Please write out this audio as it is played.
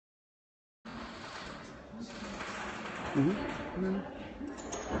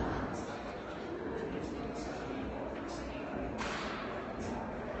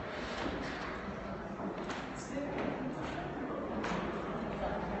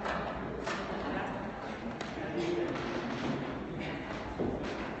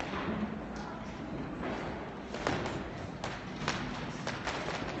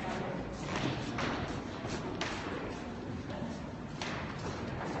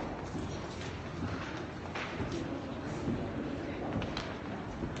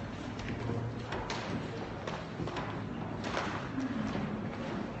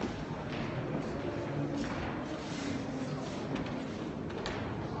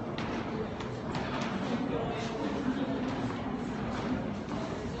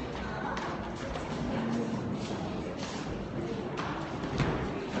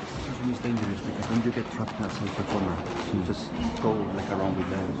Dangerous because then you get trapped outside the corner. So you just go like around with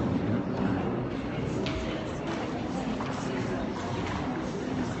them.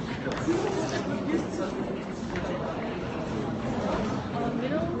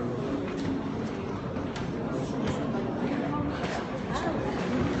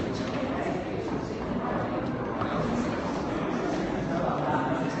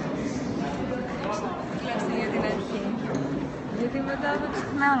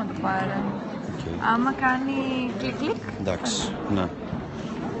 Να το πάρε. Άμα κάνει κλικ-κλικ. Εντάξει, ναι.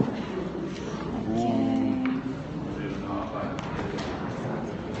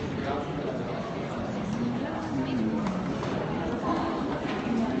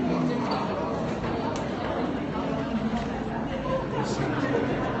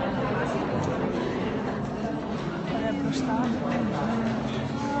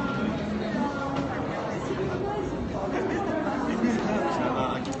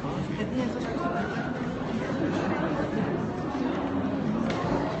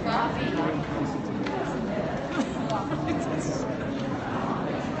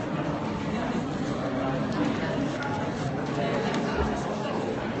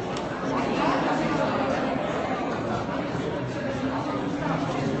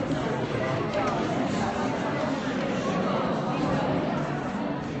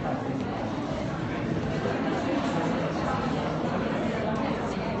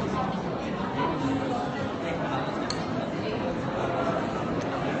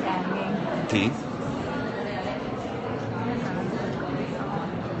 Τι?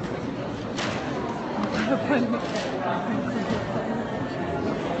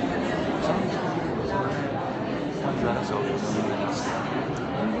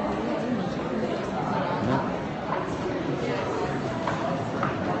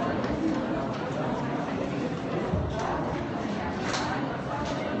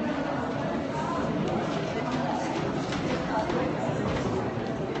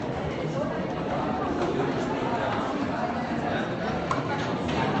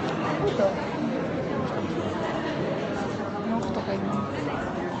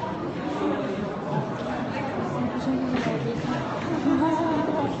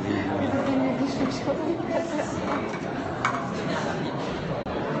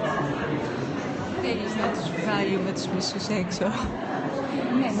 Θέλεις να τους βγάλουμε τους μισούς έξω?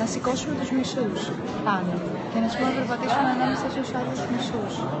 Ναι, να σηκώσουμε τους μισούς πάνω και να σου περπατήσουμε ανάμεσα στους άλλους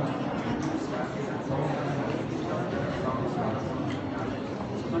μισούς.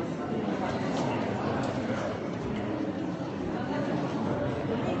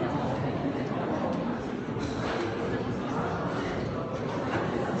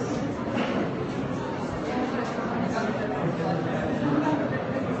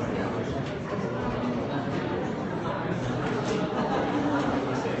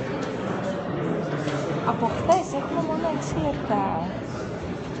 Από χθες έχουμε μόνο 6 λεπτά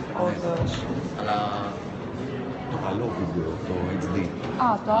όντως. Αλλά το καλό βίντεο, το HD.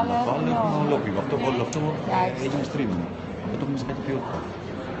 Α, το άλλο έχουμε ολόκληρο. Αυτό έγινε streaming. Δεν το έχουμε σε κάτι ποιότητα.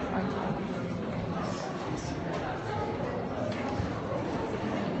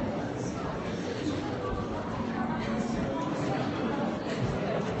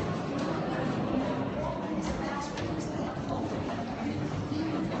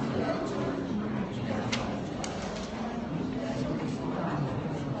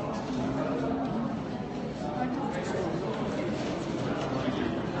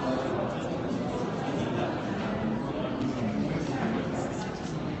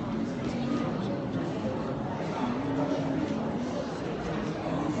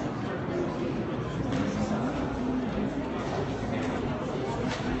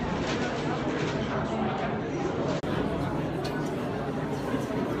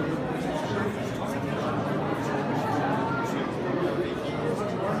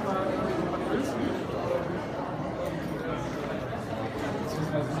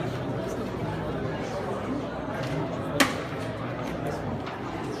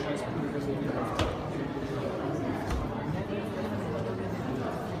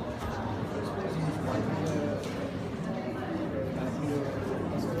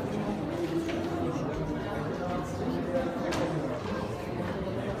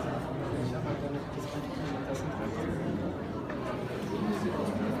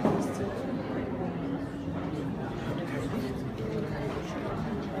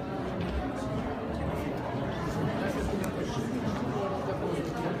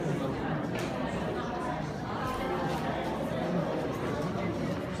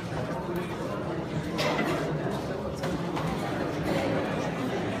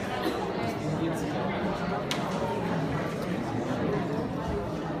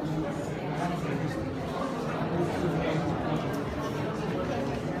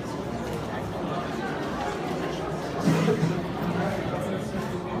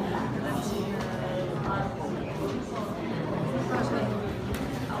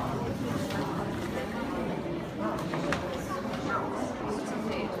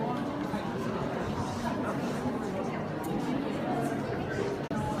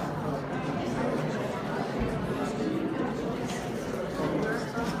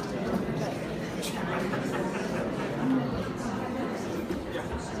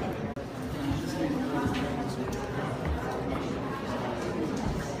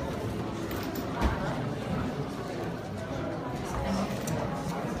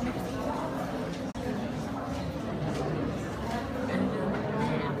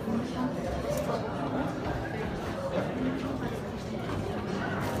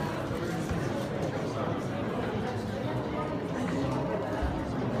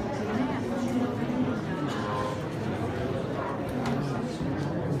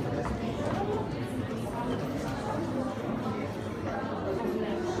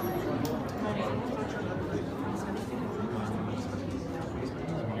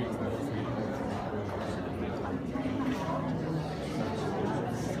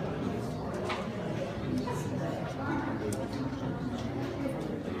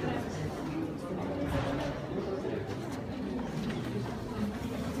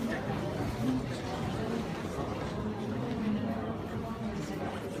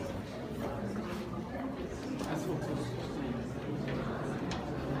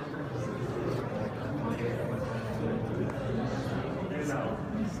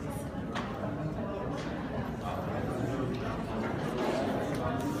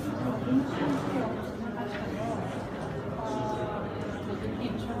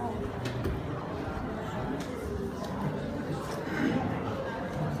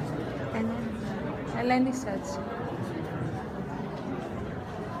 Eleni έτσι.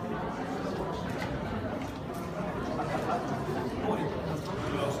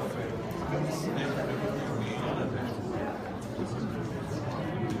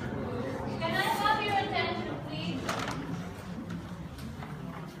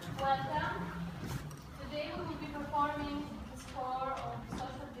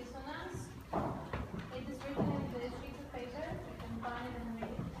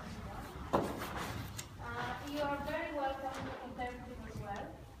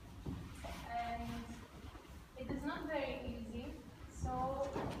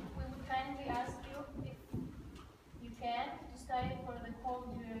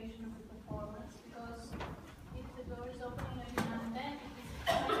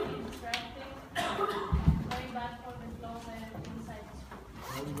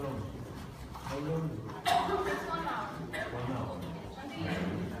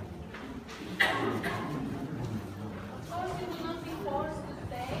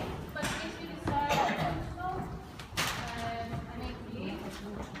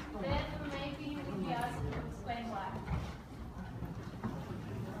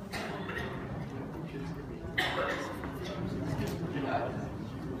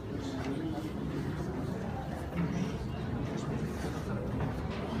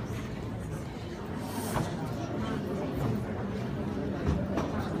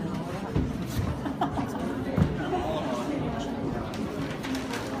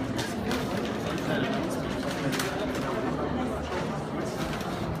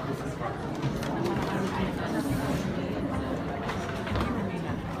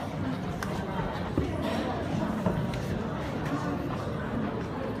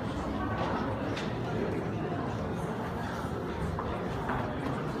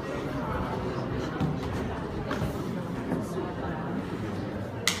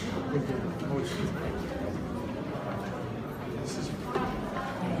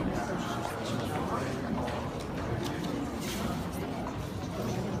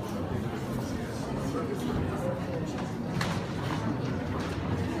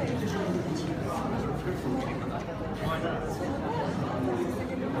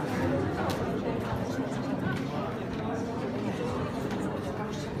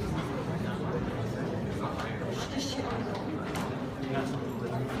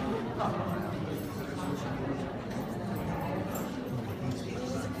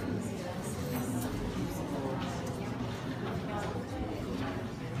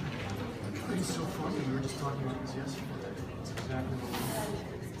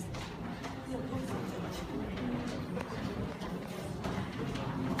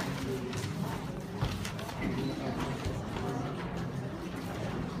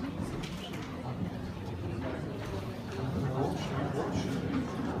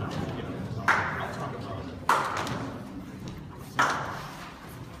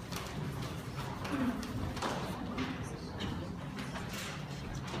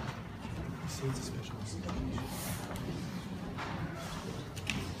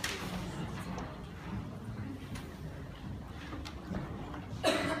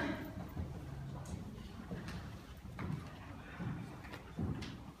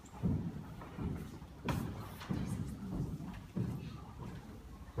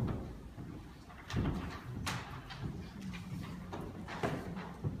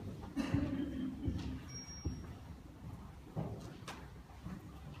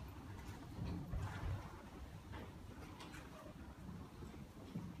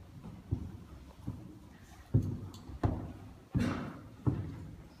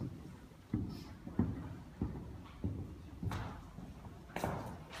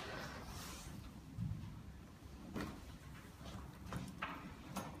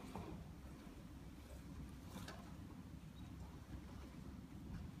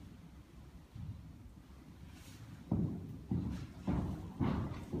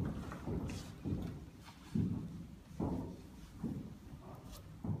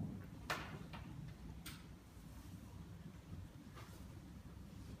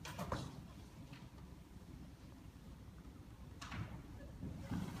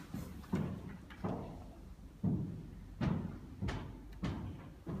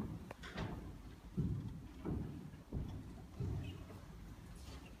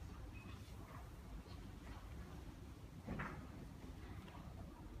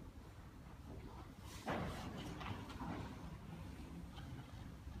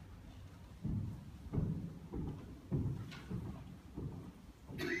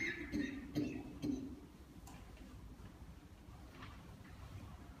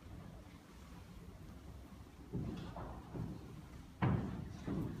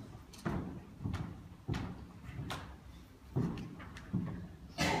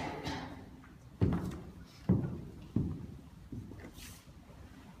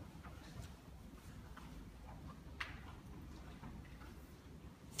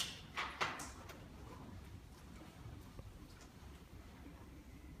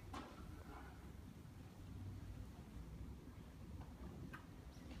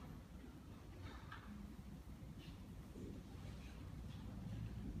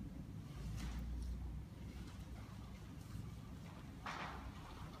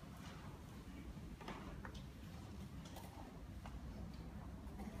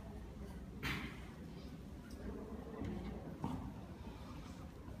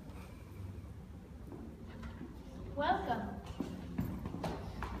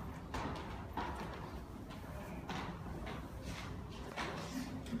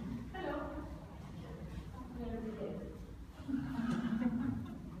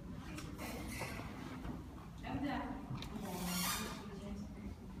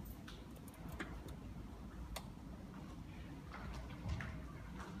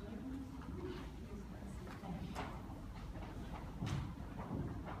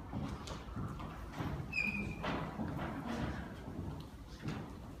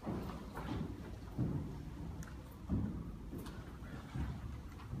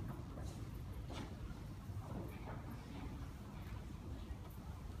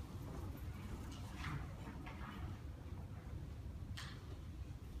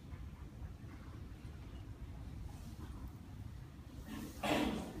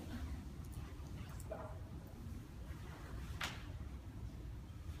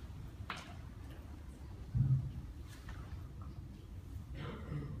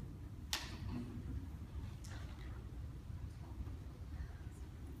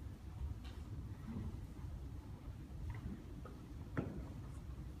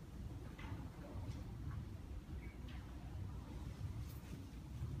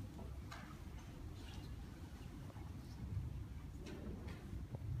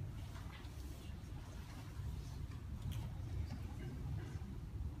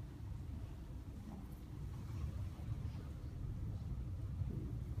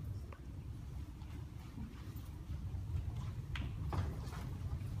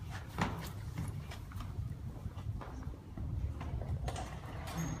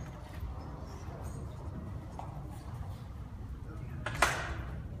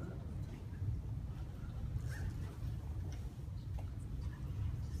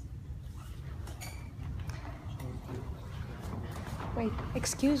 Wait,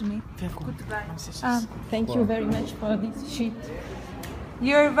 excuse me. Goodbye. Thank you very much for this sheet.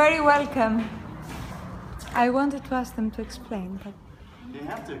 You're very welcome. I wanted to ask them to explain, but... They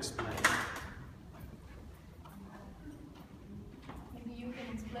have to explain. Maybe you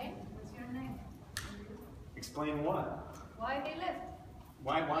can explain? What's your name? Explain what? Why they left?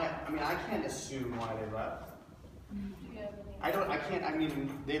 Why? I mean, I can't assume why they left.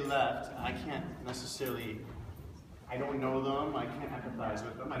 They left. I can't necessarily, I don't know them. I can't empathize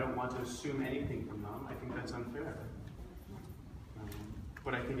with them. I don't want to assume anything from them. I think that's unfair.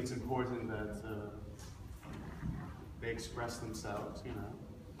 But I think it's important that they express themselves, you know.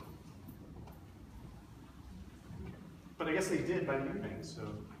 But I guess they did by leaving, so.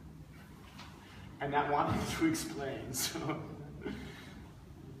 And not wanting to explain, so.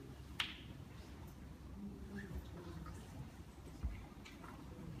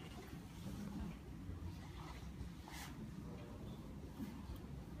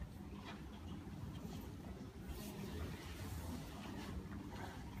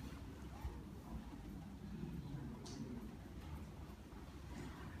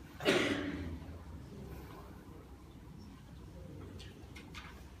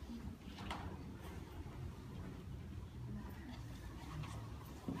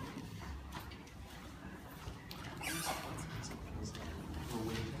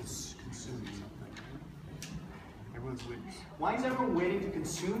 Why is everyone waiting to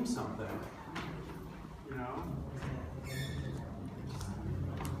consume something? You know?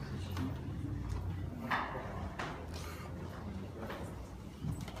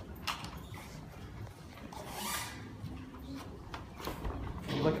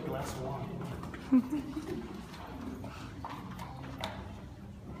 You like a glass of wine.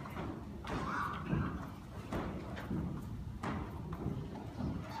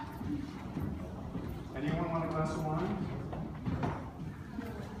 Anyone want a glass of wine?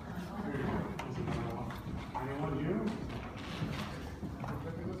 Anyone, you?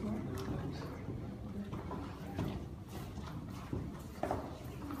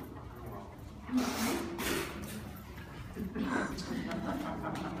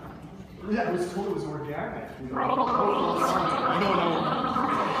 Yeah, I was told it was organic. You know? I don't know.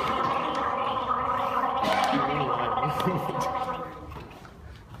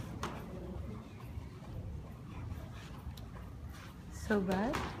 So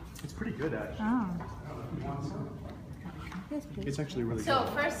bad? It's pretty good, actually. Oh. You want some? Yes, please. It's actually really So,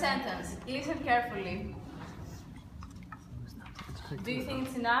 good. first sentence. Listen carefully. Do you think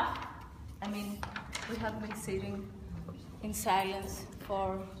it's enough? I mean, we have been sitting in silence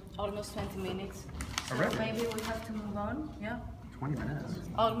for almost 20 minutes. So Already? maybe we have to move on. Yeah? 20 minutes.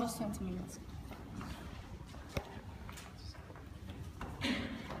 Almost 20 minutes.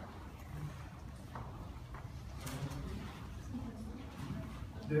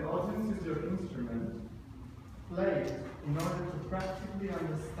 The audience is your instrument. Play it in order to practically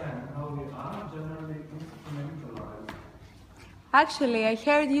understand how we are generally instrumentalized. Actually, I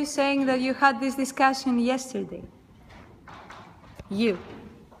heard you saying that you had this discussion yesterday. You.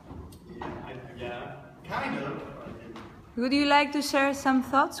 Yeah, kind of. Would you like to share some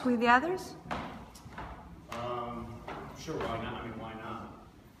thoughts with the others? Sure, why not? I mean, why not?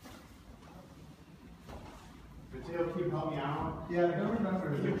 Mateo, can you help me out? Yeah, I don't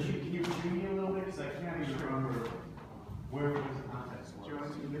remember. Can you cue me a little bit? Because I can't even remember where the context was. Do you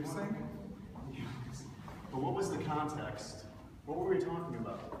want to lip sync? But what was the context? What were we talking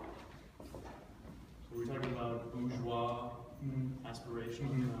about? So we were talking about bourgeois aspiration,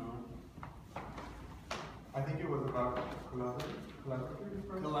 you know? I think it was about collaborative.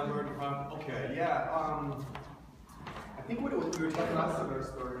 Collaborative. Okay, yeah. I think what it was, we were talking about. Ambassador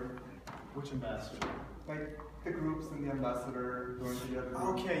story. Which ambassador? Like the groups and the ambassador going together.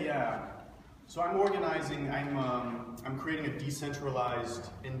 Okay, yeah. So I'm organizing. I'm creating a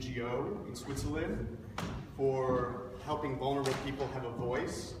decentralized NGO in Switzerland for helping vulnerable people have a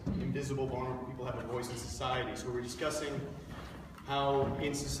voice. Invisible vulnerable people have a voice in society. So we're discussing how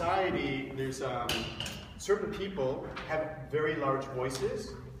in society there's certain people have very large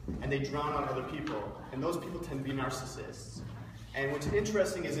voices and they drown out other people. And those people tend to be narcissists. And what's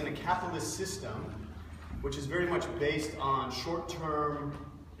interesting is in a capitalist system, which is very much based on short-term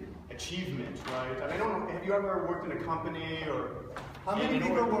achievement, right? And I don't know, have you ever worked in a company or... How many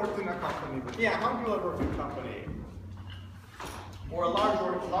people worked in a company? Yeah, how many people have worked in a company? Or a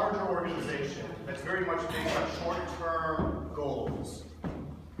larger organization that's very much based on short-term goals.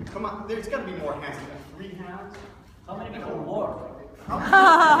 Come on, there's got to be more hands. 3 hands? How many people work? Yeah.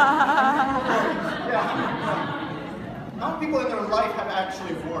 How many people in their life have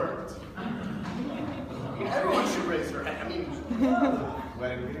actually worked? Everyone should raise their hand. I mean, well,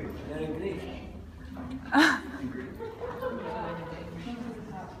 They're in Greek.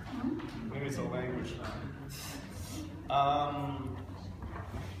 maybe it's a language.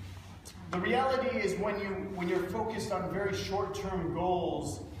 The reality is when you're focused on very short-term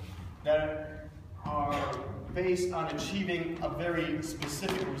goals that are based on achieving a very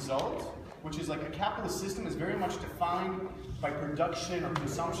specific result, which is like a capitalist system is very much defined by production or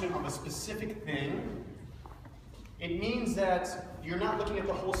consumption of a specific thing. It means that you're not looking at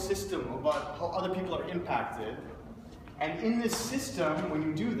the whole system about how other people are impacted. And in this system, when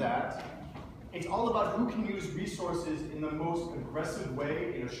you do that, it's all about who can use resources in the most aggressive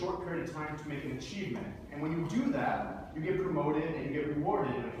way in a short period of time to make an achievement. And when you do that, you get promoted and you get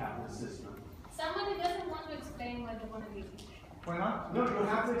rewarded in a capitalist system. Somebody doesn't want to explain what they want to do. Why not? No, you don't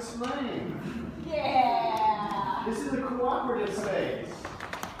have to explain. Yeah! This is a cooperative space.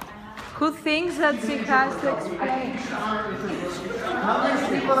 Who thinks that she has to explain? How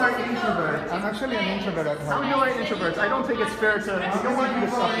many people are introverts? I'm actually an introvert at heart. How many are introverts? I don't think it's fair to. I don't want you to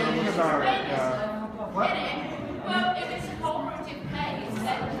suffer. I'm sorry. What? Well, if it's a cooperative place,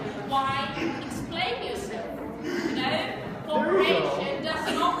 then why explain yourself? You know, cooperation does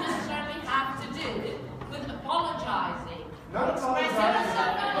not necessarily have to do with apologizing. Not apologizing.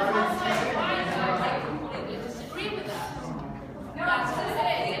 I completely disagree with that. That's the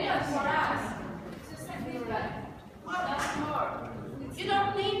thing, for us. That's more. You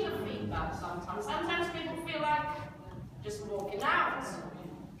don't need the feedback sometimes. Sometimes people feel like just walking out.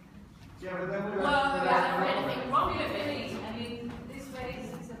 Yeah, but then Well, is there anything wrong with it? I mean, this phase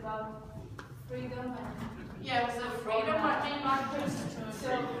is about freedom and... Yeah, so freedom, I mean, like,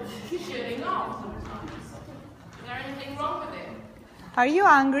 so shooting off sometimes. Is there anything wrong with it? Are you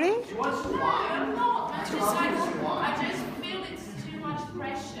angry? You want some wine? I'm not. I just feel it's too much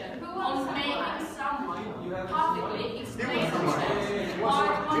pressure on making someone publicly explain themselves. Why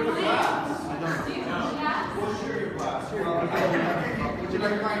can't they? We'll share your class. Would you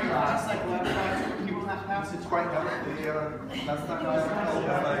like my class? Like lab class? People in that class, it's quite healthy. That's not nice.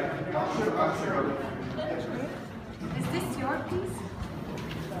 Is this your piece?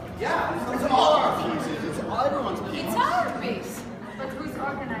 Yeah, it's all our pieces. It's everyone's piece. It's our piece. But who's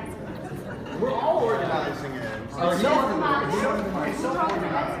organizing it? We're all organizing it. Self-organized.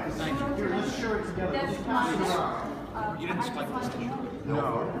 Thank you. Here, let's share it together. You didn't spike this, did you? No.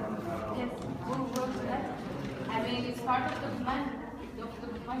 Who wrote that? I mean, it's part of the document.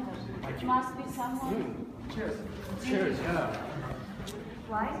 It must be someone. Cheers. Cheers, yeah.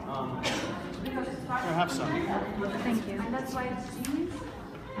 Why? Because it's part I have some. Thank you. And that's why it's genius.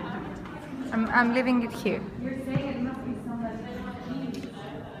 I'm leaving it here. You're saying it must be someone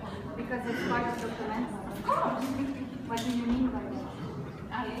because it's part of the document. Of course. What do you mean by that?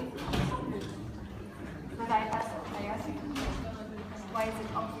 But I asked you, why is it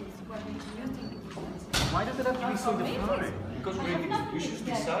obvious? What do you think? Why does it have to be so defined? Because great institutions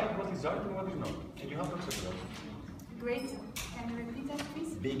decide what is art and what is not. And you have to accept that. Great. Can you repeat that,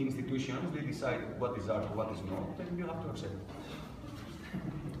 please? Big institutions, they decide what is art and what is not, and you have to accept it.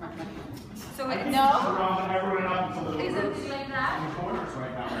 So no? Everyone up to the Isn't it like that? corners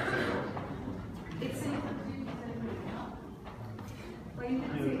right now. It's in... Well, you can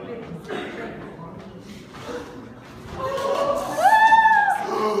see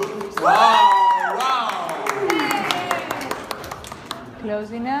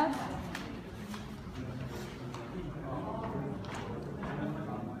Close enough.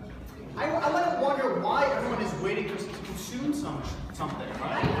 I want to wonder why everyone is waiting to consume something,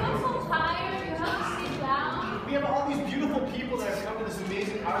 right? I'm so tired. You have to sit down. We have all these beautiful people that have come to this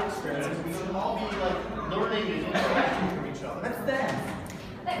amazing art experience. We should all be like learning and interacting from each other. Let's dance.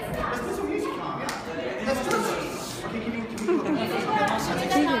 Let's put some music on. Yeah. Let's do it. Okay, can you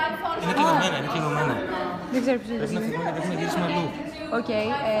Είναι κλειδωμένα, είναι κλειδωμένα. Δεν ξέρω ποιος Πρέπει να φύγουμε και πρέπει να γυρίσουμε αλλού. Οκ.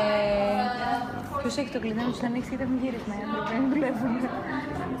 Ποιος έχει το κλειδί να τους ανοίξει γιατί έχουν γύρισμα. Πρέπει να δουλεύουν.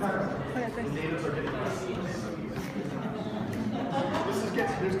 Ωραία, τέλος.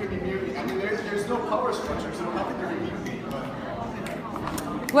 There's going to be music. I mean, there's no power structure, so how can there be music?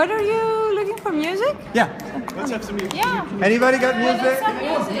 What are you looking for music? Yeah. Let's have some music. Yeah. Anybody got music? Some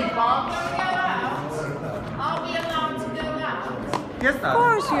music. Are we allowed to go out? Yes, Of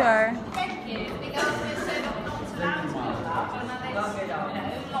course you are. Thank you. Because we said not allowed to go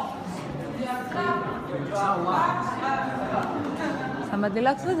out. Somebody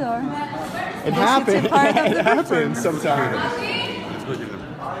locked the door. It happens. It's a part of the happens sometimes.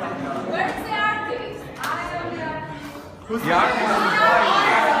 Where's the artist? Who's the artist?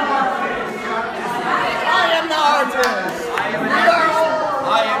 I am the artist.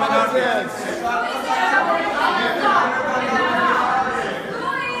 I am an artist.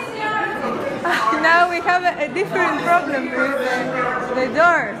 a different problem with the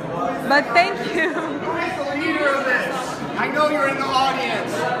door. But thank you. Who is the leader of this? I know you're in the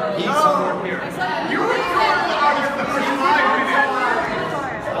audience. He's somewhere here. You were in the audience the first 5 minutes.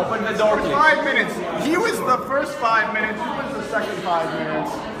 Open the door, please. 5 minutes. He was the first 5 minutes. Who was the second 5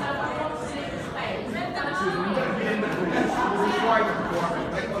 minutes?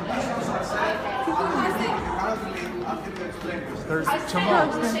 There's tomorrow.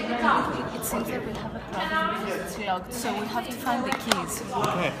 It seems that we have a problem because it's locked, so we have to find the keys.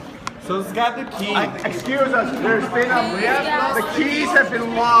 Okay. So it's got the key. Excuse us, there's been the keys have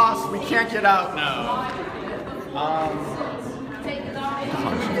been lost. We can't get out now.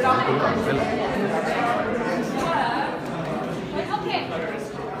 Okay.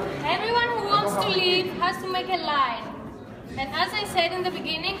 Everyone who wants to leave has to make a line. And as I said in the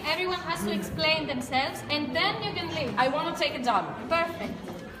beginning, everyone has to explain themselves, and then you can leave. I want to take a job. Perfect.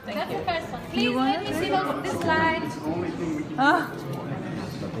 That's you. the first one. Please let me see this line.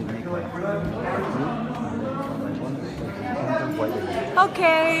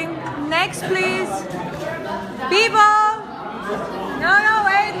 Okay, next please. People! No,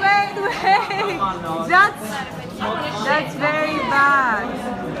 wait. That's very bad.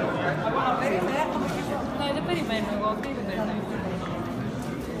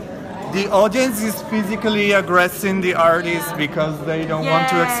 The audience is physically aggressing the artists because they don't want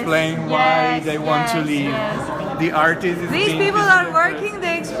to explain why they want to leave. The artist is These people are working,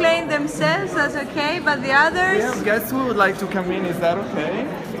 they explain themselves, that's okay, but the others... We have guests who would like to come in, is that okay?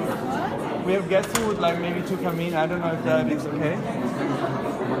 We have guests who would like maybe to come in, I don't know if that is okay.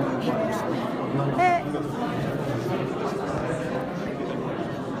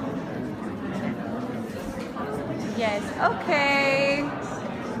 Yes, okay.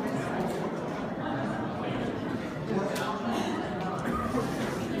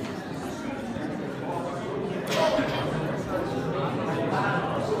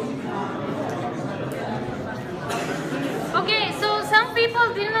 Okay, so some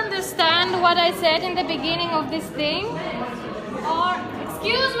people didn't understand what I said in the beginning of this thing. Or,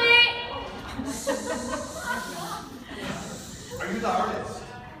 excuse me! Are you the artist?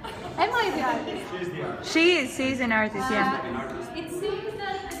 Am I the artist? She's the artist. She's an artist, yeah. It seems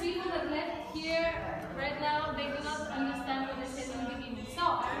that the people that left here right now, they do not understand what I said in the beginning. So, I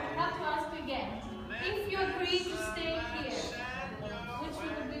have to ask you again. If you agree to stay here, which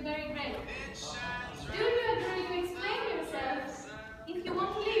would be very great, do you agree to explain yourself if you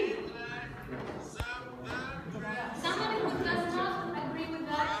want to leave? Somebody who does not agree with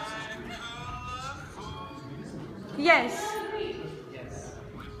that? Yes.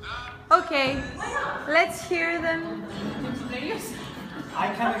 Okay, let's hear them.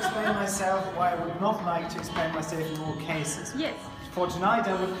 I can explain myself why I would not like to explain myself in all cases. Yes. For tonight,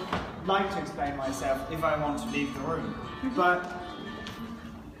 I would like to explain myself if I want to leave the room. But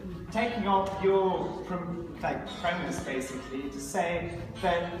taking off your premise, basically, to say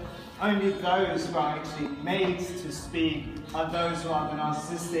that only those who are actually made to speak are those who are the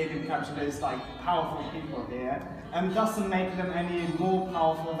narcissistic and capitalist, powerful people here, and doesn't make them any more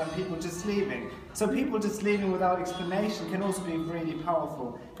powerful than people just leaving. So people just leaving without explanation can also be really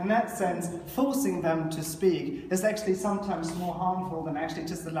powerful. In that sense, forcing them to speak is actually sometimes more harmful than actually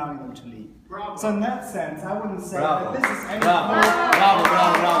just allowing them to leave. Bravo. So in that sense, I wouldn't say Bravo. that this is any Bravo.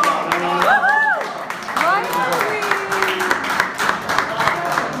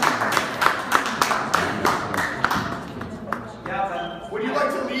 Would you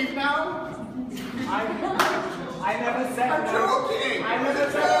like to leave now? I never said I'm joking! I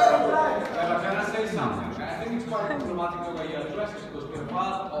never said that. Can I say something? I think it's quite problematic the way you address it, because we're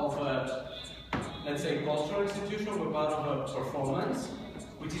part of let's say, cultural institution, we're part of a performance,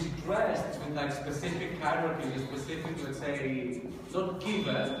 which is dressed with specific hierarchy, a specific, let's say, not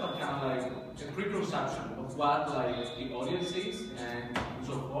given, but kind of a preconception of what the audience is and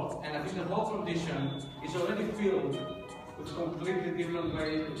so forth. And I think the whole condition is already filled with completely different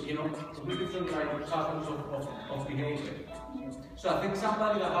ways, completely different patterns of behavior. So I think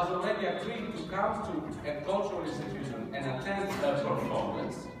somebody that has already agreed to come to a cultural institution and attend a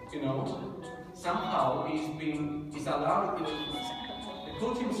performance, somehow is allowed to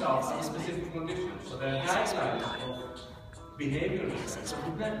put himself in specific conditions. So there are guidelines of behavior. So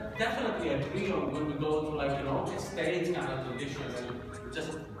we definitely agree on when we go to a stage kind of conditions and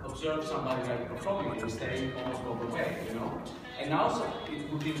just observe somebody performing and staying almost all the way, And also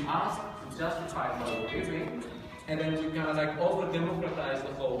it would be asked to justify what we're giving, and then we kind of over-democratize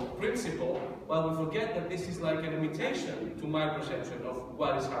the whole principle, while we forget that this is an imitation to my perception of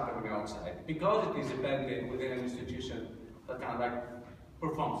what is happening outside, because it is embedded within an institution that kind of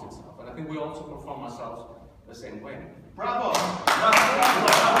performs itself. And I think we also perform ourselves the same way. Bravo! I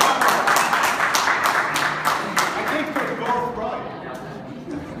think they're both right.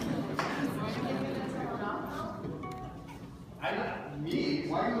 Me?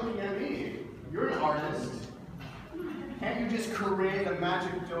 Why are you looking at me? You're an artist. Can't you just create a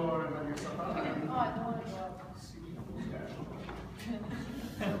magic door and let yourself out? Oh, I don't want to go.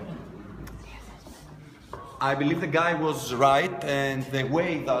 I believe the guy was right, and the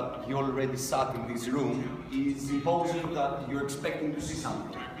way that you already sat in this room is imposing that you're expecting to see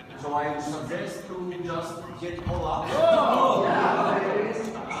something. So I would suggest to just get all up. Oh!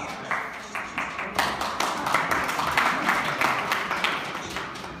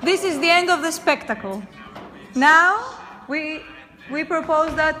 This is the end of the spectacle. Now we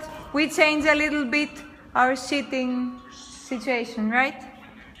propose that we change a little bit our seating situation, right?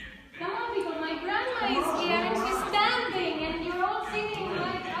 Come on, because my grandma is here and she's standing and you're all sitting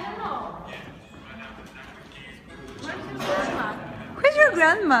like, I don't know. Where's your grandma? Who's your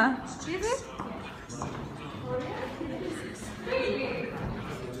grandma? Is it? Really?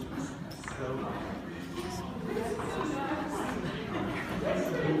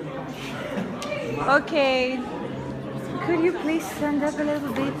 Okay. Could you please stand up a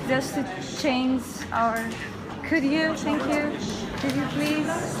little bit just to change our... Could you? Thank you. Could you please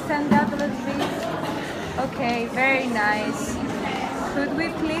stand up a little bit? Okay, very nice. Could we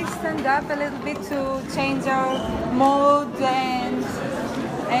please stand up a little bit to change our mode and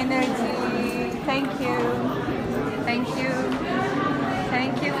energy? Thank you. Thank you.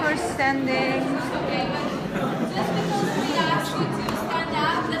 Thank you for standing. Okay, but just because we ask you to stand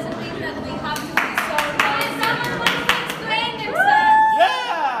up doesn't mean that we have to be so nice. Someone wants to explain themselves.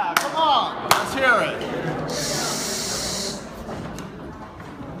 Yeah! Come on! Let's hear it.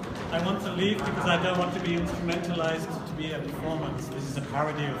 I want to leave because I don't want to be instrumentalized to be a performance. This is a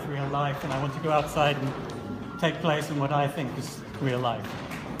parody of real life, and I want to go outside and take place in what I think is real life.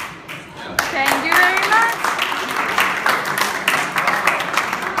 Thank you very much.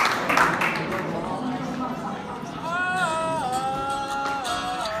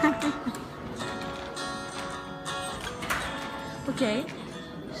 Okay.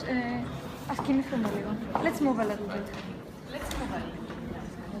 Ας κινηθούμε λίγο. Let's move a little bit. Let's move on.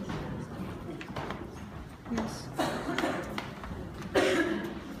 Yes.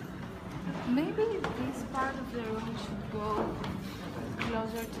 Maybe this part of the room should go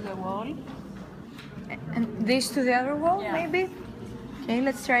closer to the wall. And this to the other wall, Yeah. maybe? Okay,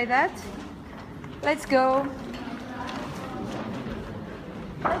 let's try that. Let's go.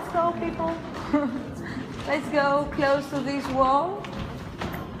 Let's go, people. Let's go close to this wall.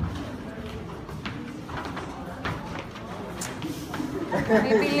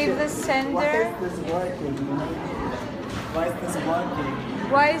 Maybe leave the center. Why is this working? Why is this working?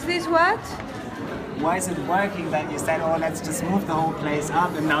 Why is this what? Why is it working that you said, oh, let's just move the whole place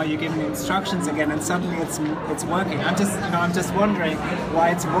up, and now you're giving instructions again, and suddenly it's working. I'm just wondering why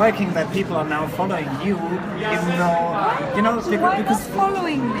it's working that people are now following you, even though Why not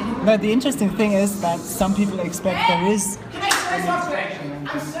following me? No, the interesting thing is that some people expect there is. Can I say something?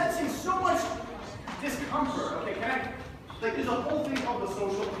 I'm sensing so much discomfort. Okay, like there's a whole thing called the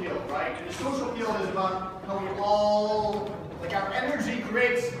social field, right? And the social field is about how we all, like our energy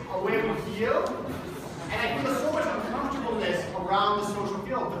creates a way we feel. And I feel so much uncomfortableness around the social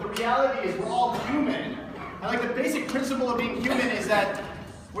field. But the reality is we're all human. And like the basic principle of being human is that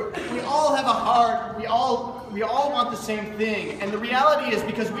we all have a heart, we all want the same thing. And the reality is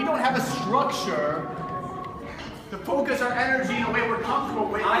because we don't have a structure to focus our energy in a way we're comfortable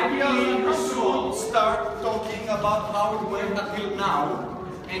with. I believe we should start talking about how it went until now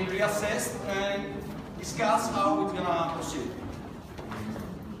and reassess and discuss how we're gonna proceed.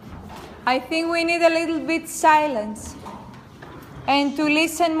 I think we need a little bit silence and to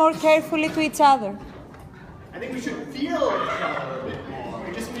listen more carefully to each other. I think we should feel each other a bit more.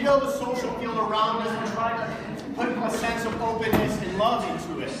 We just feel the social field around us and try to put a sense of openness and love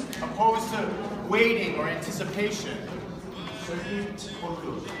into it, opposed to waiting or anticipation. Circle or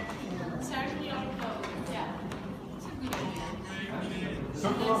close, yeah.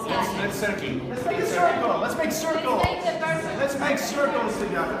 Let's circle. Let's make a circle. Let's make circles. Let's make circles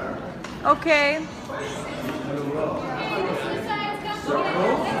together. Okay.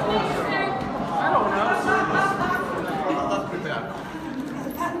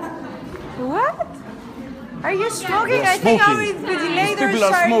 What? Are you smoking? I think our invigilators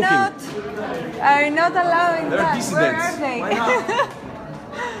are not allowing They're that. dissidents. Where are they?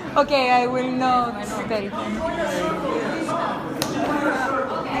 Okay, I will not tell them.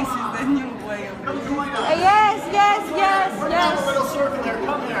 This is the new way of Yes. A little circle here.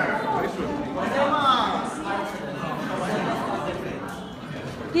 Come here. Come on.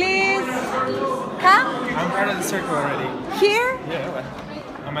 Please come. I'm part of the circle already. Here? Yeah, well,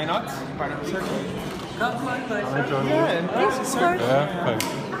 am I not part of the circle? Yeah, please, of course.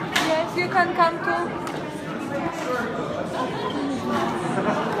 Yes, you can come too.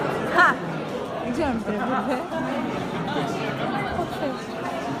 Ha! Gdzie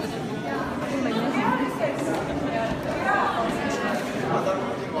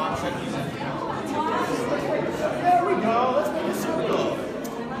There we go. Let's make a circle.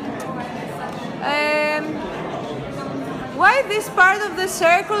 Why this part of the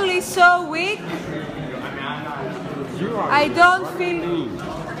circle is so weak? I don't feel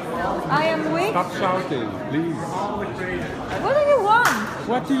I am weak. Stop shouting, please. What do you want?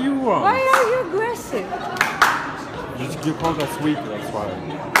 What do you want? Why are you aggressive? You called us weak, that's why.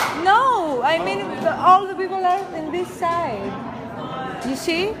 No, I mean all the people are in this side. You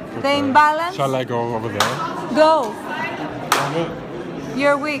see the imbalance? Shall I go over there? Go.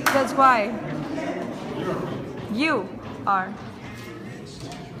 You're weak, that's why. You are.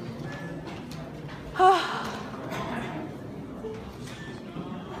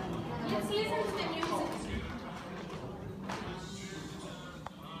 Let's listen to the music.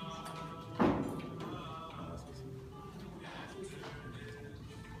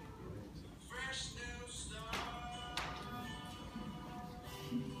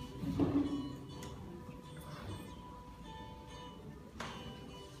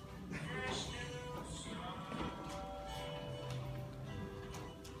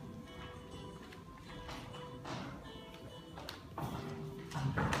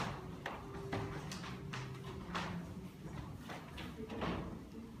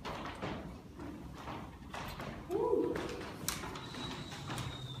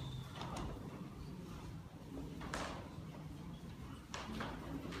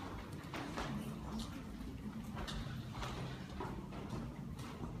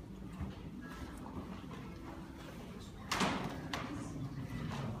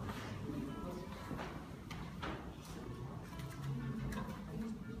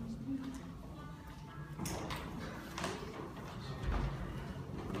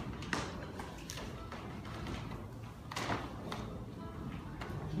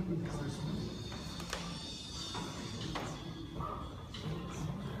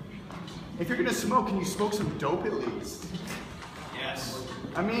 If you're gonna smoke, can you smoke some dope at least? Yes.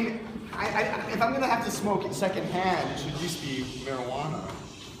 I mean, if I'm gonna have to smoke it secondhand, it should at least be marijuana.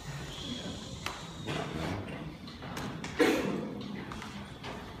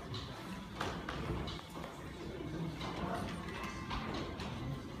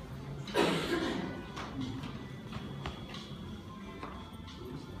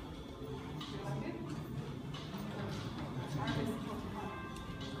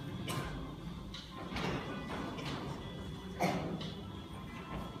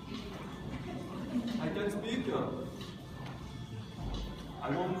 I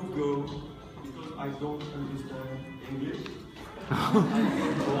want to go because I don't understand English.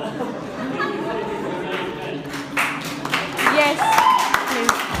 Yes,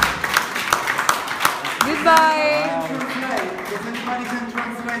 please. Goodbye. If anybody can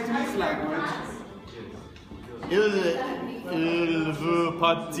translate to this language. Il veut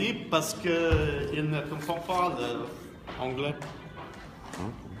pas dire parce que il ne comprend pas l'anglais.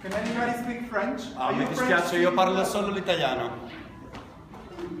 Can anybody speak French? Ah, mi dispiace, io parlo solo l'italiano.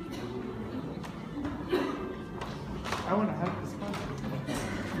 I want to help this one.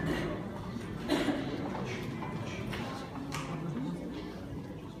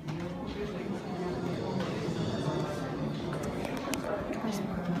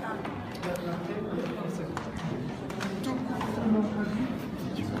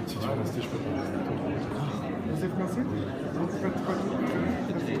 Vous êtes français?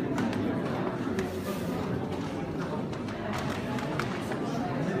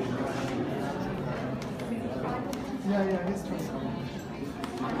 Yeah, he's translating.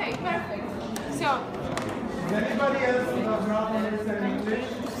 Okay, perfect. So, Is anybody else who does not understand English?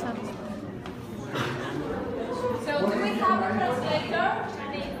 so do we have a translator?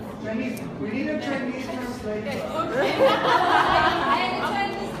 Chinese. We need a Chinese translator. Okay.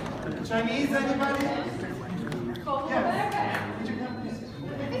 Chinese, anybody? Yeah. Could you come please?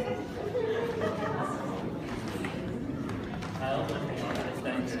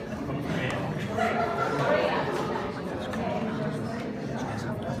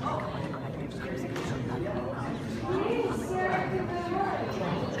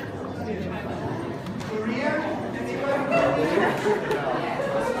 Korean?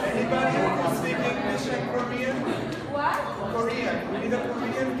 Anybody who can speak English and Korean? What? Korean. We need a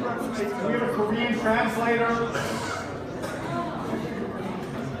Korean translator. We have a Korean translator.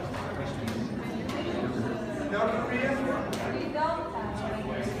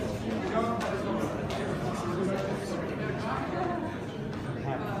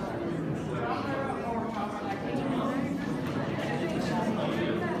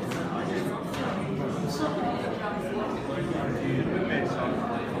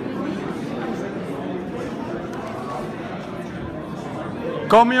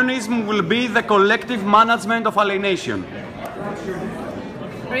 Communism will be the collective management of alienation.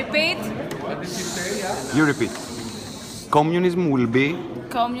 Repeat. What did you say? Yeah? You repeat. Communism will be...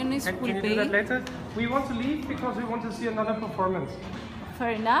 Communism Can will you be... do that later? We want to leave because we want to see another performance.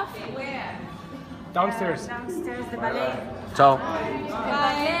 Fair enough. Where? Downstairs. Downstairs, the ballet. Ciao.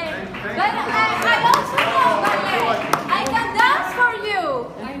 Ballet. But I also know ballet. I can dance for you.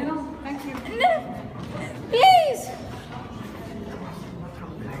 I know. Thank you. No. Please.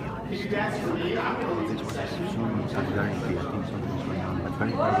 Can you dance for me? I'm going to leave. He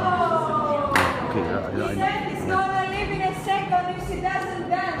said he's gonna leave in a second if she doesn't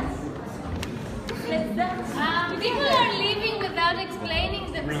dance. Let's dance. People are leaving without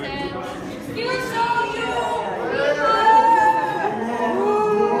explaining themselves. He will show you.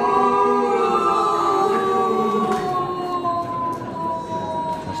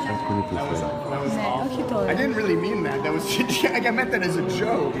 That was awful. I didn't really mean that. That was I meant that as a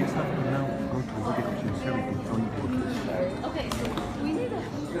joke. Okay, so we need a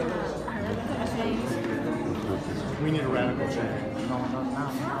radical change. We need a radical change.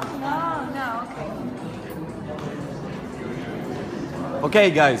 No, okay.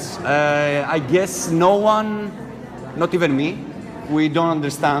 Okay, guys, I guess no one, not even me, we don't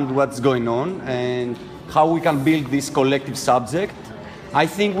understand what's going on and how we can build this collective subject. I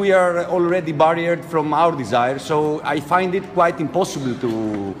think we are already barriered from our desire, so I find it quite impossible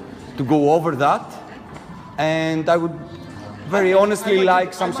to go over that. And I would very honestly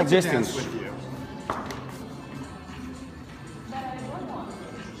like some suggestions.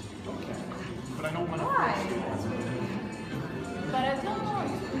 But I don't want to. Why? But I don't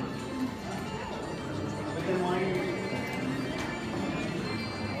want. But then why?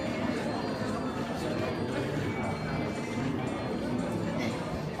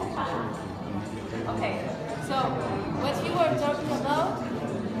 Okay, so what you were talking about?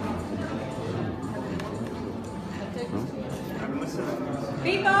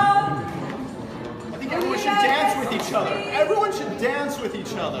 People! I think everyone should dance with each other. Everyone should dance with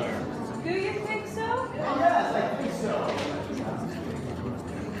each other. Do you think so? Yes, I think so.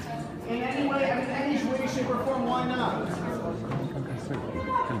 In any way, I mean, any way, shape, or form, why not? And this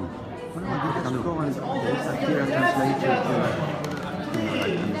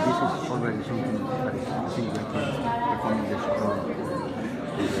is already something that is similar to performing the scroll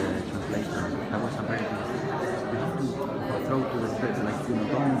with the translation. That was a very you have to throw to the thread, like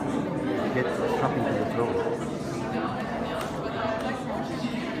don't get trapped into the throw.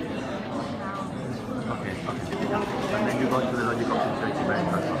 Okay. And then you go to the logic option, so it's very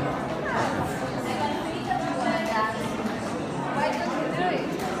important. Why don't you do it?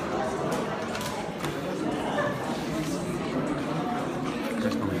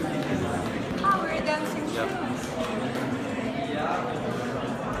 Oh, we're dancing shoes.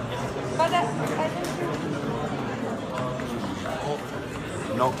 But I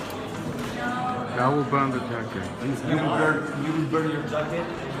No. I will burn the jacket. You will burn your jacket?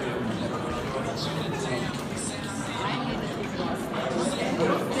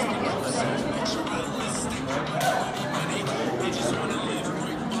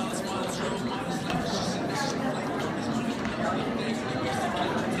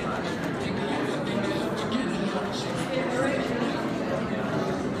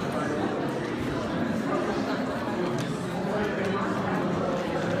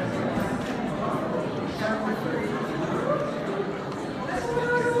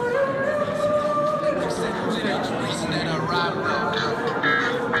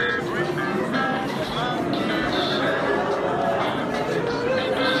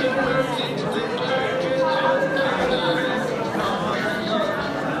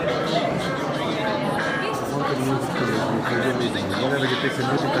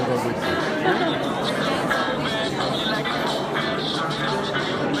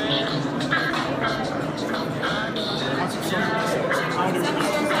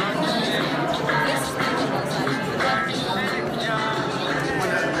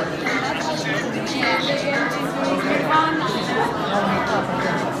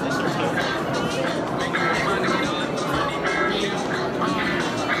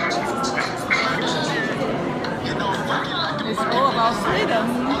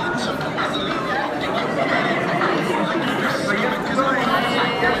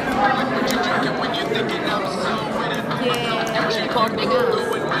 recording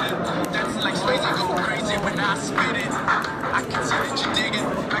us. That's like space, I go crazy when I spit it. I can see that you dig it.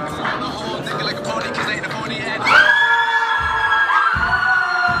 Back and forth the hole, thinking like a pony, cause ain't a pony head.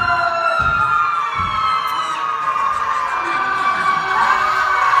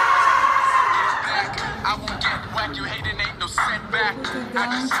 I won't get whack, you hating ain't no setback. I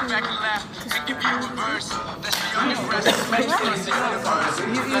can sit back and laugh and give you a verse. Let's be on your rest, make sure it's in the verse.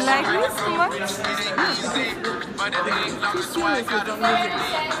 You like this so much? It ain't easy, but it ain't long, that's why I gotta make me.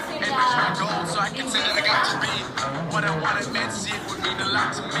 And reach my goal, so I can say that I got to be what I wanted meant, see it would mean a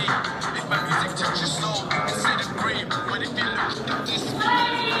lot to me. If my music touches your soul, and set it free. But if you look at this,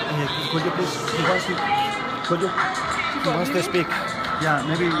 Could you please, he wants to speak. Yeah,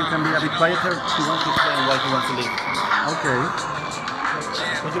 maybe you can be a bit quieter. He wants to explain why he wants to leave. Okay.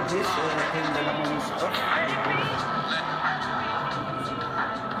 Could you please turn the microphones off?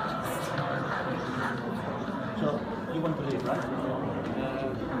 So, you want to leave, right?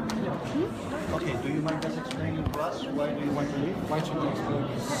 Okay, do you mind just explaining to us why do you want to leave? Why should you explain?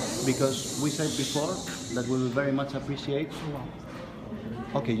 Because we said before that we will very much appreciate.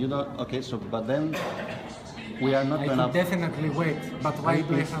 Okay, you don't. Okay, so but then we are not I gonna. could definitely wait, but why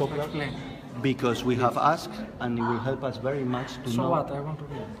do I have to explain? Because we have asked, and it will help us very much to know. So what? I want to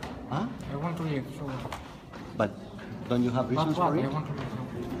leave. Huh? I want to leave. So what? But don't you have reasons But what? for it? I want to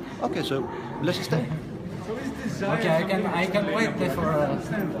leave. Okay, so let's stay. Okay, I can wait there for.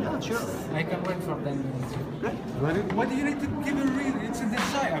 Yeah, sure. I can wait for 10 minutes. Why do you need to give a reason? It's a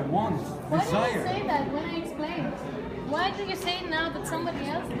desire. I want. Why do Desire. you say that when I explained? Why do you say now that somebody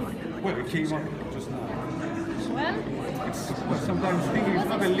else did? Well, it came up just now. Well, Well, sometimes thinking is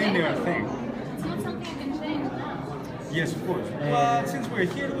not a linear thing. it's not something you can change now. Yes, of course. But since we're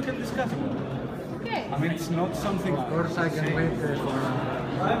here, we can discuss it. Okay. I mean, it's not something. Of course, I can wait for. Of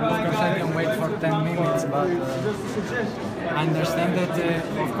course, I can wait for 10 minutes, but I understand that.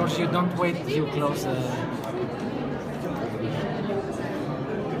 Of course, you don't wait too close.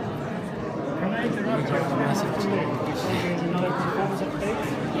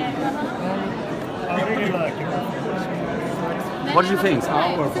 What do you think?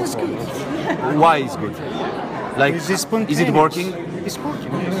 Why is good? Like, is it working? It's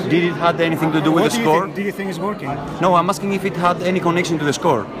working. Did it have anything to do with the score? Do you think it's working? No, I'm asking if it had any connection to the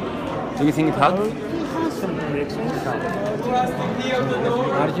score. Do you think it had? Are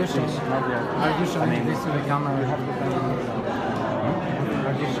you showing this to the camera?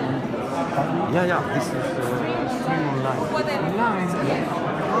 Are you showing? Yeah, this is stream online.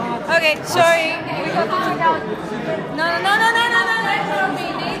 Okay, sorry. We have to check out. No.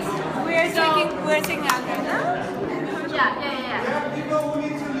 We're taking out right now. Yeah. people who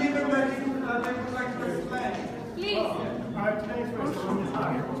need to leave and then they would like to explain. Please.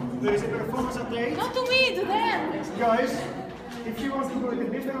 There is a performance at 8. Not to me, to them. Guys, if you want to go to a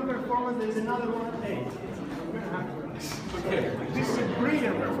different performance, there is another one at 8. Okay. This is a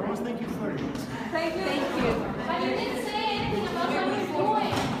brilliant performance. Thank you very much. Thank you. But you didn't say anything about what you're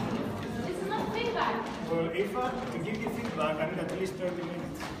doing. It's not feedback. Well, if I give you feedback, I need at least 30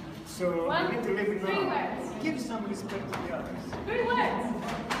 minutes. So One, you need to leave it 3 now. words. Give some respect to the others. 3 words.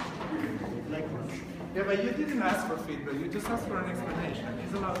 Like what? Yeah, but you didn't ask for feedback, you just asked for an explanation.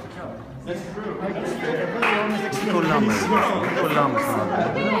 He's allowed to go. That's true. I can give a very honest explanation.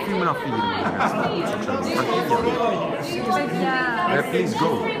 Please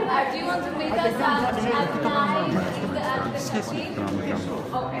go. Do you want to meet us at 9?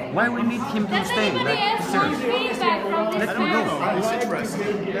 Okay. Why we need him to Does stay? anybody else want feedback from this Let him go. It's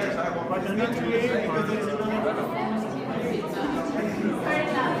interesting. Yes, but I need to leave because there is another. Fair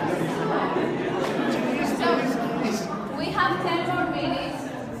enough. So, we have 10 more minutes,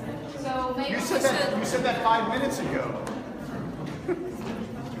 so maybe You said that 5 minutes ago.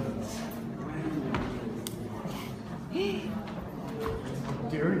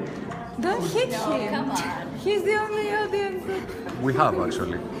 Don't hit him. Come on. He's the only audience. We have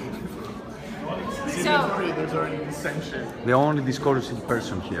actually. So, There's already dissension. The only discouraged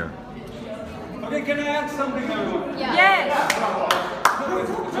person here. Okay, can I add something, everyone? yeah. Yes. I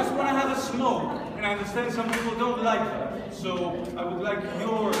just want to have a smoke, and I understand some people don't like that. So I would like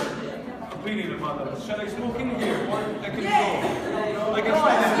your opinion about that. Shall I smoke in here? Or I can go. I can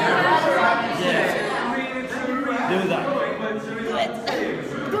try that. Do that.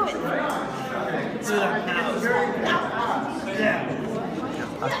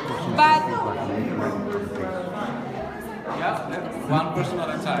 But Yeah, one person at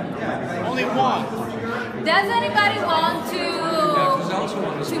a time. Only one. Does anybody want to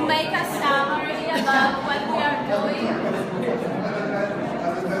make a summary about what we are doing?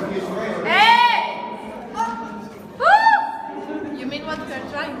 Hey! Woo!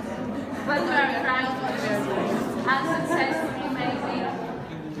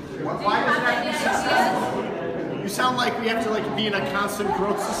 and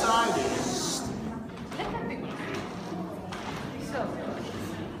growth society. So,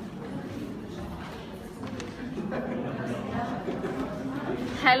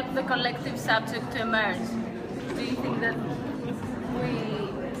 help the collective subject to emerge. Do you think that we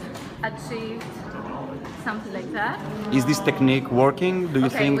achieved something like that? Is this technique working? Do you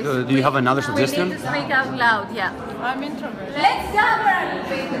think? Do you have another suggestion? We need to speak out loud. Yeah. I'm introverted. Let's gather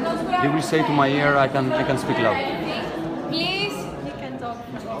because we are. You will say to my ear, I can speak loud. Please. You can talk.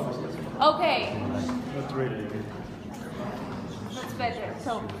 Okay. Not really. That's better.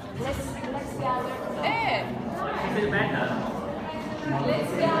 So let's gather. Is it better?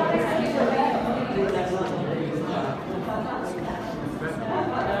 Let's gather.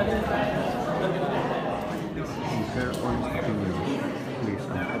 Sincere, honest opinions. Please,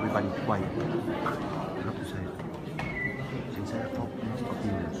 everybody quiet. I have to say it. Sincere, honest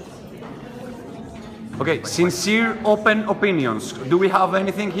opinions. Okay, sincere, open opinions. Do we have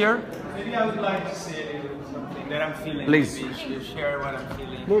anything here? Maybe I would like to say something that I'm feeling. Please. Maybe share what I'm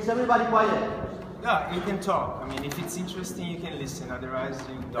feeling. Please, everybody quiet. Yeah, you can talk. I mean, if it's interesting, you can listen. Otherwise,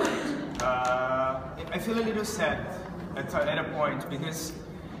 you don't. I feel a little sad at a point because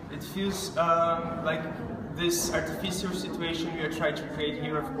it feels like this artificial situation we are trying to create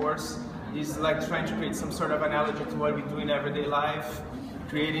here, of course, is like trying to create some sort of analogy to what we do in everyday life,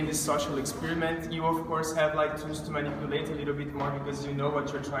 creating this social experiment. You, of course, have like tools to manipulate a little bit more because you know what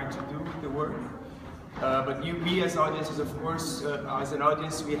you're trying to do with the work. But we as audiences, of course, as an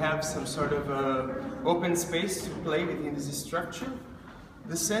audience, we have some sort of open space to play within this structure.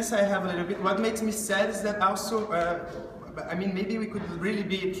 The sense I have a little bit, what makes me sad is that also, I mean, maybe we could really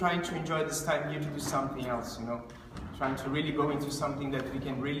be trying to enjoy this time here to do something else, you know? Trying to really go into something that we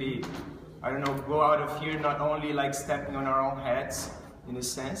can really, I don't know, go out of here not only like stepping on our own heads, in a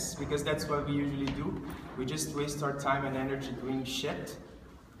sense, because that's what we usually do. We just waste our time and energy doing shit.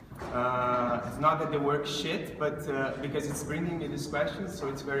 It's not that the work shit, but because it's bringing me this question, so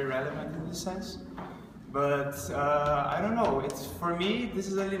it's very relevant in this sense. But I don't know, it's, for me, this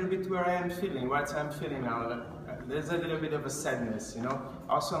is a little bit where I am feeling, what I'm feeling now. There's a little bit of a sadness, you know.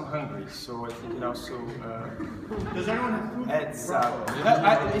 Also, I'm hungry, so I think it also Does anyone have food? adds up.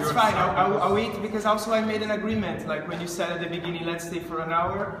 It's fine, I'll eat, because also I made an agreement, like when you said at the beginning, let's stay for an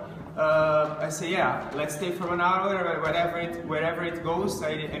hour. I say, yeah, let's stay for an hour, wherever it goes.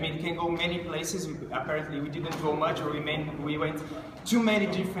 I mean, it can go many places. Apparently, we didn't go much, or we went too many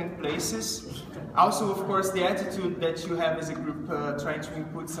different places. Also, of course, the attitude that you have as a group trying to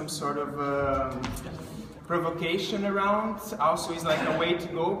input some sort of provocation around also is like a way to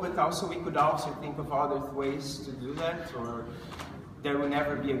go, but also we could also think of other ways to do that, or there will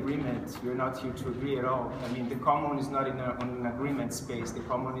never be agreement. We're not here to agree at all. I mean, the common is not in an agreement space, the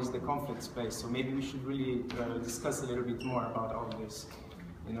common is the conflict space, so maybe we should really discuss a little bit more about all this,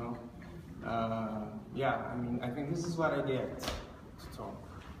 you know? Yeah, I mean, I think this is what I get, so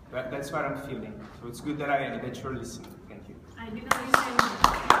that's what I'm feeling. So it's good that you're listening. Thank you. I didn't understand.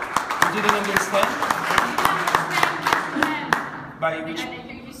 You didn't understand? By which?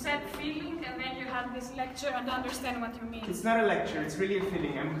 You said feeling, and then you had this lecture. I don't understand what you mean. It's not a lecture, it's really a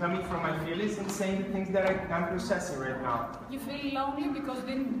feeling. I'm coming from my feelings and saying the things that I'm processing right now. You feel lonely because you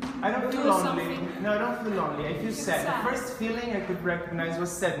didn't I don't feel do lonely. something? No, I don't feel lonely. I feel sad. The first feeling I could recognize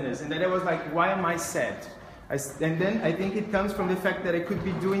was sadness, and then I was like, why am I sad? And then I think it comes from the fact that I could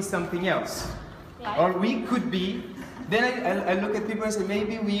be doing something else. Like? Or we could be. Then I look at people and say,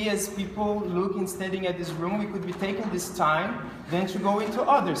 maybe we as people looking, standing at this room, we could be taking this time then to go into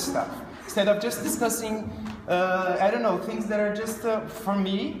other stuff. Instead of just discussing, I don't know, things that are just, for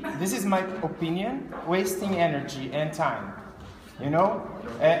me, this is my opinion, wasting energy and time. You know?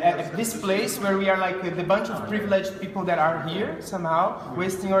 At this place where we are like the bunch of privileged people that are here, somehow,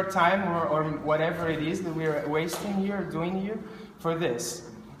 wasting our time or whatever it is that we're wasting here, doing here, for this.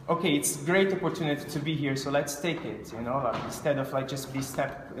 Okay, it's a great opportunity to be here, so let's take it, you know, like, instead of like just be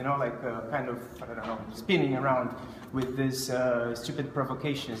kind of, I don't know, spinning around with these stupid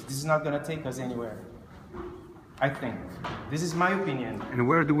provocations. This is not going to take us anywhere, I think. This is my opinion. And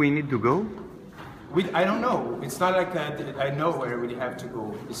where do we need to go? I don't know. It's not like I know where we have to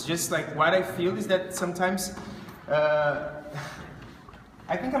go. It's just like what I feel is that sometimes,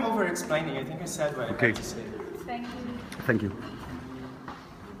 I think I'm over-explaining. I think I said what I had to say. Thank you. Thank you.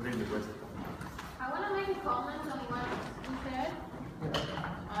 I want to make a comment on what he said.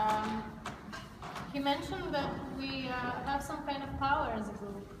 He mentioned that we have some kind of power as a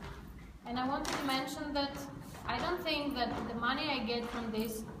group. And I wanted to mention that I don't think that the money I get from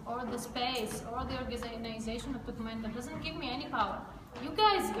this, or the space, or the organization of Documenta doesn't give me any power. You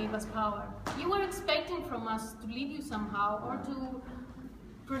guys gave us power. You were expecting from us to lead you somehow, or to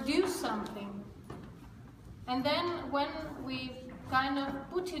produce something. And then when we kind of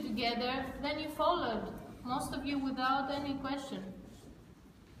put you together, then you followed, most of you without any question.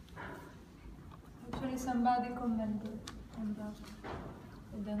 Actually, somebody commented on that.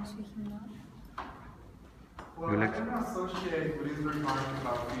 I don't see him now. Well, I can associate with his remark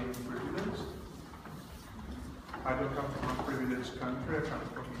about being privileged. I don't come from a privileged country, I come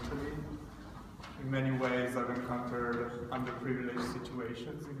from Italy. In many ways, I've encountered underprivileged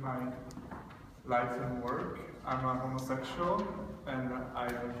situations in my life and work. I'm a homosexual, and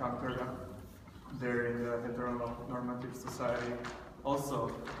I've encountered there in the heteronormative society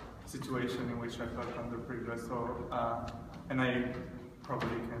also a situation in which I felt underprivileged. So, and I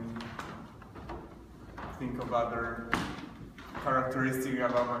probably can think of other characteristics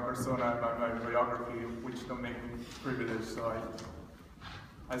about my persona and my biography which don't make me privileged, so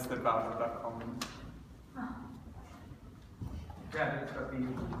I step out of that comment. Yeah, that's what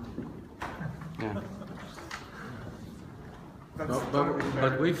Yeah.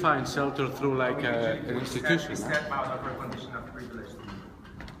 But we find shelter through like an institution. Step out of a condition of privilege.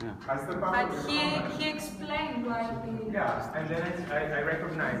 Yeah. But he explained why he... Yeah, and then I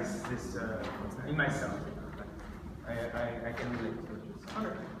recognize this in myself. I can relate to it.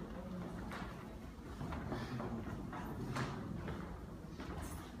 Okay.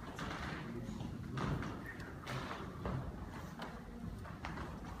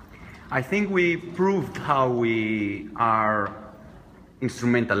 I think we proved how we are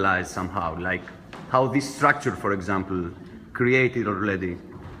instrumentalized somehow, like how this structure, for example, created already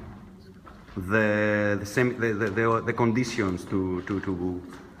the conditions to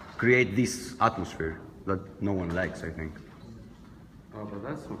create this atmosphere that no one likes, I think. Oh, but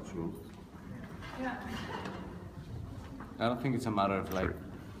that's not true. Yeah. I don't think it's a matter of like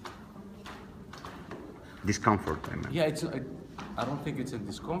discomfort, I mean. Yeah, I don't think it's a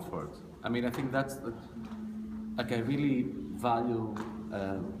discomfort. I mean, I think that's like I really value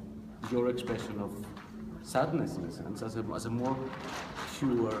your expression of sadness in a sense as a more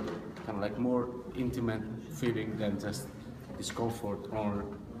pure, kind of like more intimate feeling than just discomfort or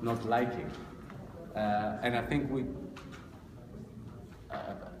not liking. And I think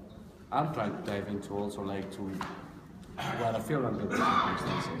I'm trying to dive into also like to what I feel under the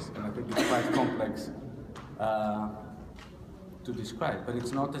circumstances, and I think it's quite complex to describe, but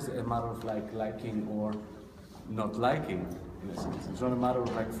it's not as a matter of like liking or not liking in a sense. It's not a matter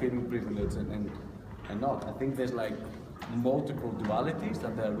of like feeling privileged and not. I think there's like multiple dualities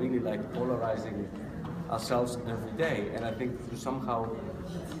that are really like polarizing ourselves every day, and I think somehow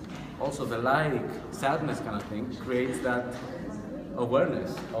also the like sadness kind of thing creates that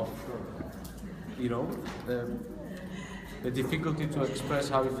awareness of, you know, the difficulty to express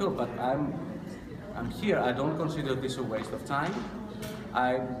how you feel. But I'm here. I don't consider this a waste of time.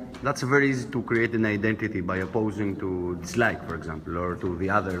 That's very easy to create an identity by opposing to dislike, for example, or to the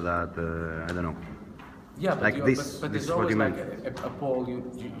other that I don't know. Yeah, but, like this. But this there's is what always you like meant. a pole.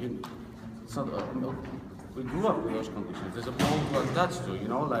 It's not, we grew up with those conditions. There's a pole to attach to, you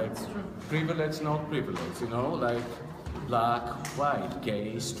know, like privilege, not privilege, you know, like black, white,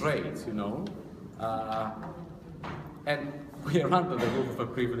 gay, straight, you know. And we are under the roof of a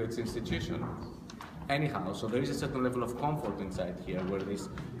privileged institution. Anyhow, so there is a certain level of comfort inside here where these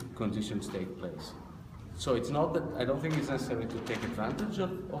conditions take place. So it's not that, I don't think it's necessary to take advantage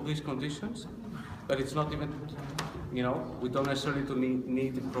of these conditions, but it's not even, you know, we don't necessarily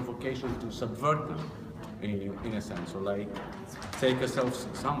need the provocation to subvert them in a sense, or like take ourselves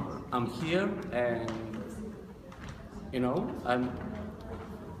somewhere. I'm here and, you know, I'm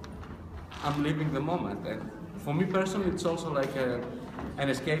living the moment. And for me personally, it's also like an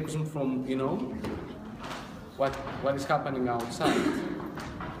escapism from, you know, what is happening outside.